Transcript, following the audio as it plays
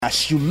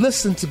As you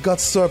listen to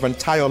God's servant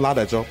Tayo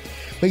Ladajo,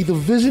 may the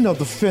vision of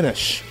the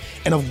finish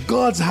and of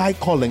God's high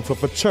calling for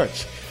the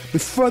church be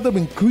further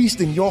increased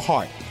in your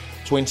heart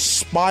to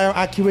inspire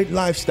accurate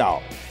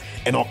lifestyle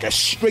and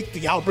orchestrate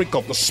the outbreak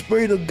of the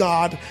Spirit of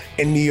God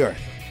in the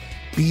earth.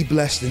 Be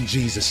blessed in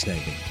Jesus'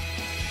 name.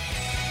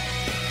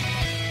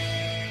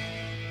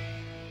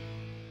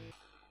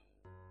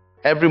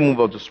 Every move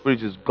of the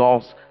Spirit is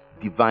God's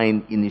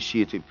divine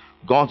initiative.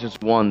 God is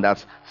one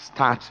that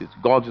starts it.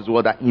 God is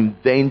one that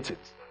invents it.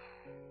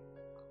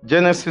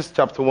 Genesis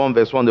chapter 1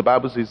 verse 1, the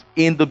Bible says,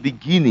 in the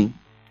beginning,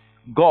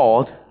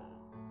 God,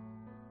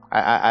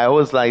 I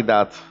always like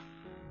that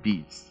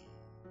beat.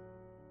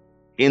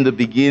 In the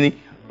beginning,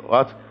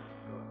 what?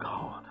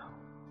 God.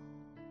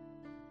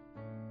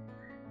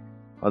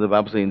 Or the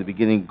Bible says, in the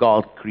beginning,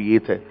 God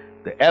created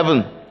the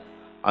heaven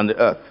and the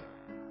earth.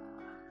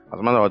 As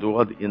a matter of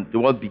the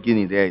word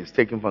beginning there is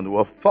taken from the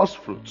word first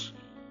fruits.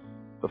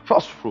 The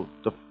first fruit.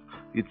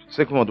 It's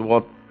taken from the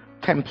word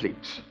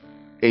template.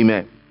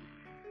 Amen.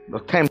 The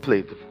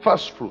template, the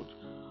first fruit.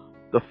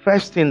 The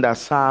first thing that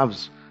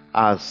serves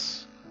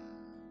as,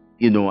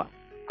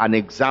 an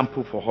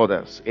example for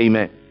others.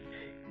 Amen.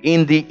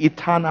 In the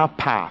eternal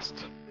past,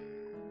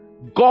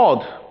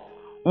 God,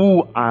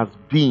 who has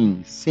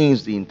been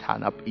since the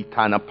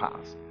eternal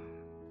past.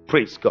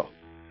 Praise God.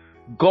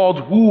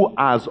 God, who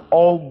has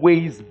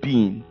always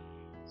been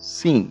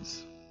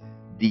since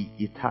the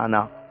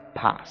eternal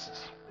past,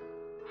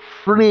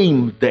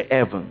 framed the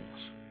heavens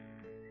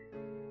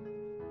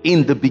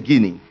in the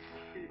beginning.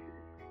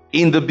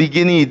 In the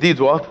beginning, he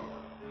did what?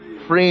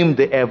 Framed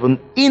the heaven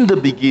in the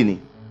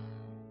beginning.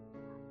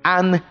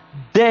 And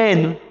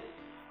then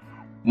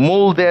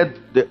molded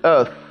the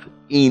earth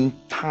in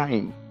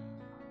time.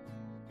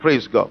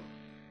 Praise God.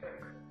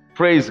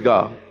 Praise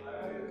God.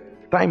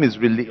 Time is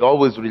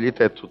always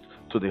related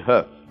to the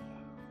earth.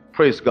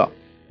 Praise God.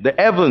 The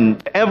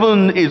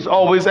heaven is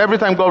always, every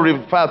time God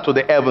refers to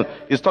the heaven,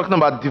 he's talking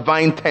about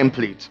divine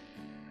template.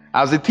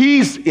 As it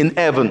is in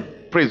heaven.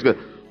 Praise God.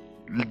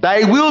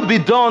 Thy will be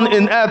done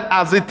in earth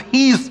as it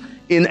is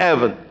in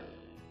heaven.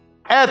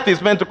 Earth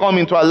is meant to come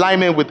into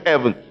alignment with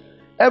heaven.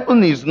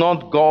 Heaven is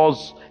not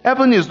God's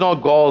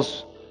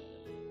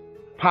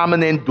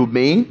permanent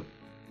domain.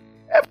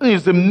 Heaven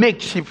is a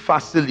makeshift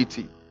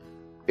facility.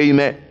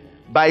 Amen.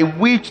 By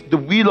which the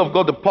will of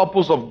God, the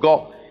purpose of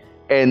God,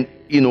 and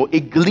a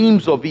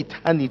glimpse of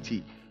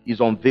eternity is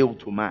unveiled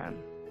to man.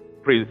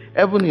 Praise.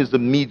 Heaven is the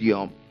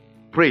medium,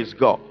 praise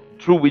God,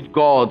 through which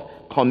God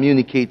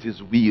communicates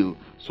his will.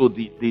 So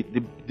the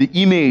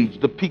image,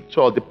 the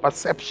picture, the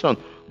perception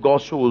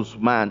God shows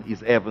man is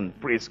heaven.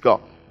 Praise God.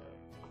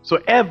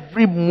 So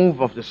every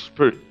move of the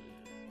Spirit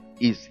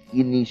is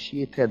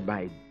initiated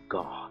by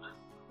God.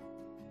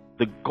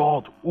 The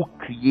God who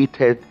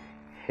created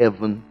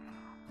heaven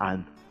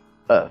and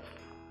earth.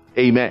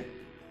 Amen.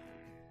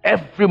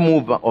 Every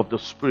move of the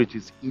Spirit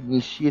is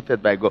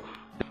initiated by God.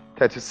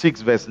 36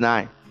 verse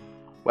 9,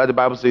 where the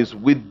Bible says,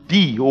 with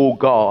thee, O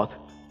God,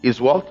 is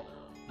what?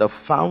 The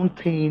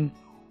fountain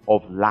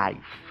of life.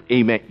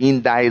 Amen.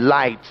 In thy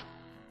light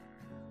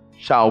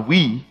shall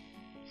we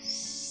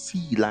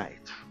see light.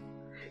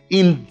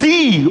 In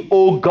thee,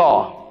 O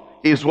God,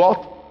 is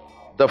what?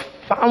 The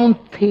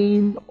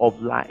fountain of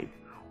life.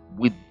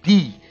 With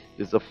thee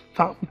is the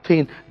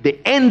fountain, the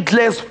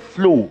endless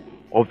flow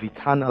of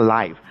eternal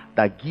life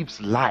that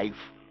gives life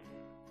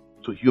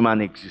to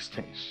human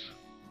existence.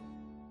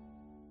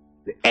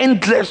 The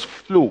endless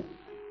flow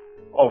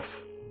of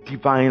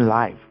divine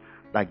life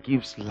that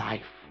gives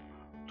life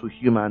to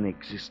human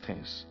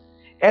existence.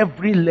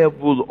 Every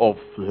level of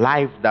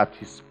life that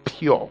is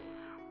pure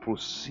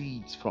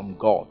proceeds from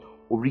God,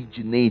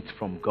 originates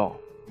from God.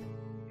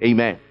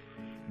 Amen.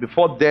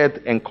 Before death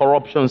and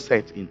corruption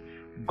set in,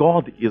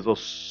 God is a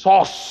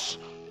source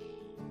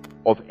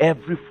of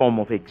every form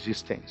of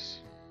existence.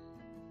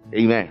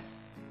 Amen.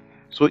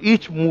 So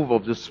each move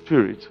of the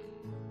Spirit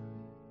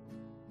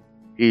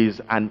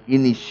is an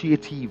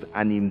initiative,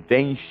 an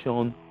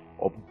invention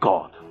of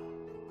God.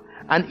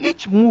 And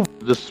each move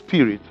of the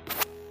Spirit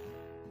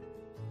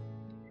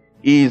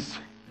is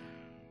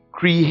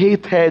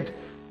created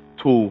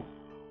to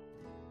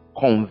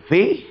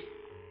convey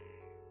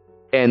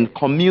and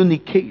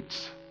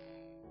communicate,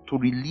 to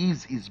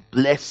release his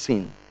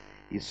blessing,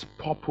 his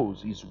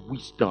purpose, his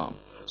wisdom.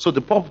 So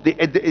the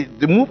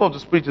move of the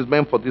Spirit is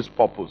meant for this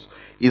purpose.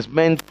 It's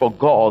meant for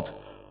God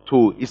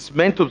to,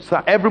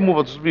 every move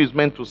of the Spirit is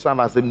meant to serve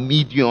as a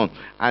medium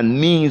and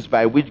means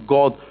by which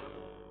God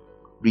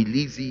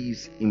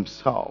releases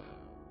himself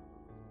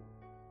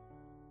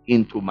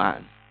into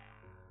man.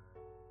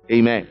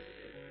 Amen.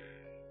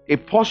 A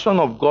portion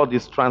of God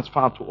is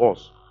transferred to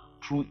us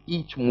through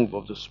each move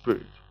of the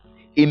Spirit.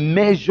 A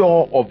measure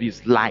of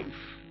his life.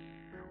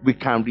 We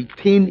can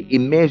retain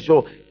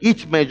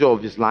each measure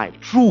of his life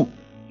through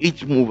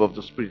each move of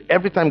the Spirit.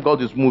 Every time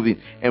God is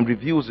moving and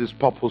reveals his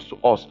purpose to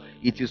us,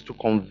 it is to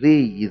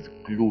convey his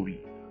glory,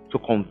 to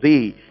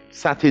convey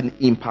certain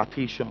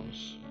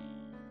impartations,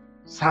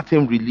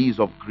 certain release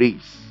of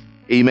grace.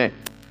 Amen.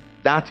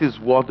 That is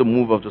what the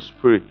move of the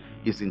Spirit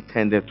is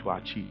intended to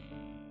achieve.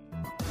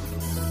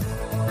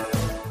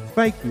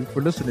 Thank you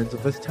for listening to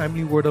this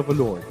timely word of the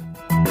Lord.